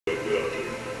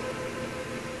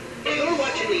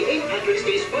the 8 Patrick's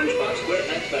Day SpongeBob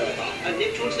SquarePants Marathon on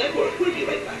Nicktoons Network. We'll be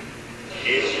right back.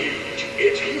 It's huge.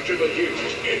 It's huger than huge.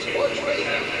 It's Bunch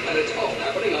Mayhem, and it's all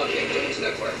happening on Nicktoons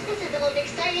Network. This is the most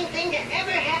exciting thing to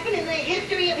ever happen in the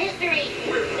history of history.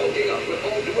 We're bulking up with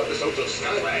all new episodes of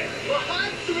Skyland, The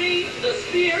Hot 3, The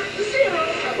Spear, The Zero.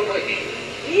 Kappa Mikey,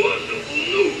 Wonderful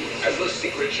news. and The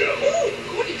Secret Show. Oh,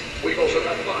 great. We've also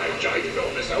got 5 giant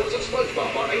enormous hours of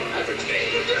SpongeBob on 8 Patrick's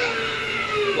Day.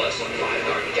 Plus 5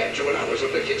 gargantuan hours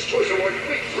of the Kids' Choice Award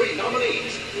Big 3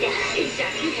 nominees. That's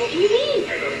exactly what we mean.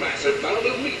 And a massive mound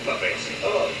of meat puppets.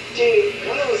 Oh, dude,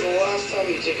 when was the last time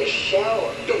you took a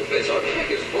shower? Don't miss our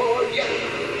biggest blowout yet.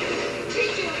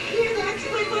 Did you hear that,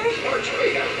 Squidward? Bunch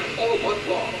Mayhem, all month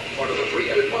long. Part of the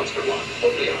 3-headed monster one.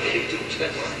 Only on Nicktoons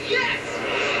Network. Yes.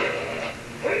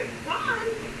 Ron,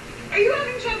 are you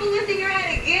having trouble lifting your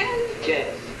head again?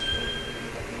 Janice.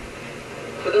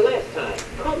 For the last time,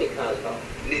 call me Cosmo.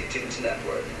 Nicktoons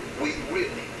Network. We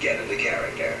really get into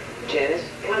character. Janice,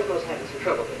 Cosmo's having some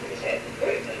trouble lifting his head.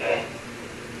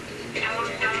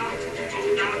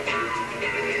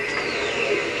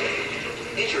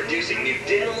 Introducing new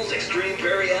Danimals Extreme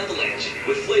Berry Avalanche.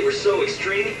 With flavor so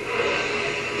extreme,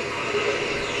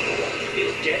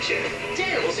 it'll get you.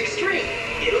 Danimals Extreme.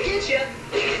 It'll get you.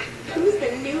 Who's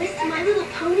the newest My Little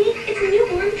Pony? It's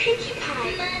newborn Pinkie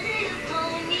Pie. My little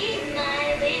pony,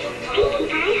 my little Pinkie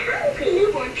Pie hungry.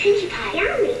 Newborn Pinkie Pie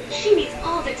yummy. She needs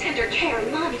all the tender care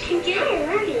Mommy can give.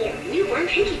 I love you. Newborn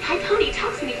Pinkie Pie pony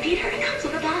talks when you feed her and comes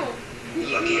with a bottle.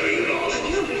 Lucky are you lost?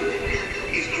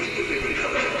 Is green your favorite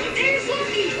color? There's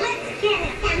Lucky. Let's get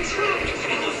it. I'm trapped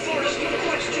in the forest of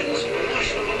questions.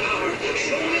 Marshmallow power.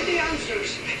 Show me the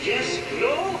answers. Yes,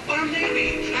 no, or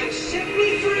maybe. And set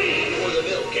me free. Pour the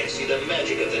milk and see the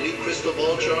magic of the new Crystal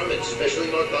Ball Charm and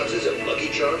specially marked boxes of Lucky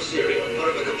Charms cereal. Part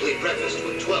of a complete breakfast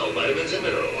with 12 vitamins and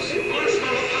minerals.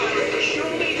 Marshmallow power. Show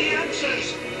me the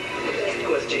answers. Next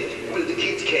question. Will the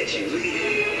kids catch you?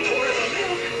 Pour the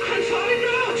milk and find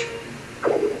out.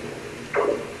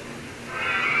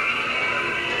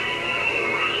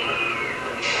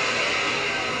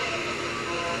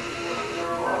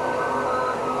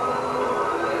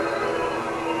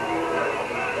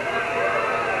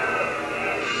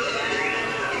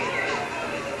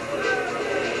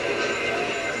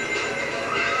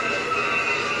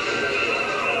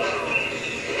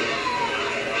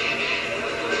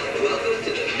 Welcome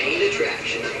to the main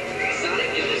attraction.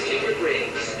 Sonic and the Secret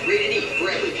Rings. Rated E for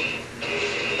everyone.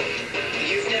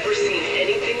 You've never seen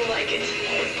anything like it.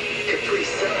 Capri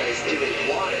Sun is doing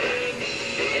water.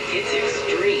 And it's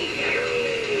extreme.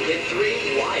 In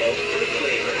 3 wild fruit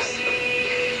flavors.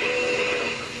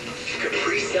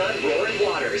 Capri Sun Roaring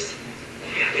Waters.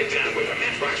 Knock it down with a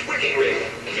Matchbox wrecking rig.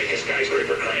 Make a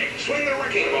skyscraper crane. Swing the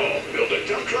wrecking ball. Build a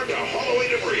dump truck to haul away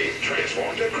debris.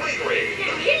 Transform to crane rig.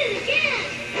 Now hit it again.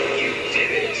 You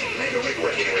did it. Make a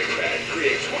wrecking rig pad.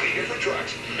 Create 20 different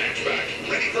trucks. Matchback.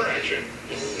 Ready for action.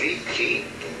 Lead key.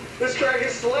 This track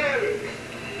is slamming.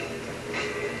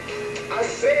 I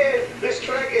said this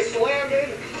track is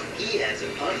slamming. He has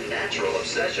an unnatural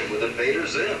obsession with Invader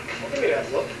Zim. Give me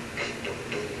that look.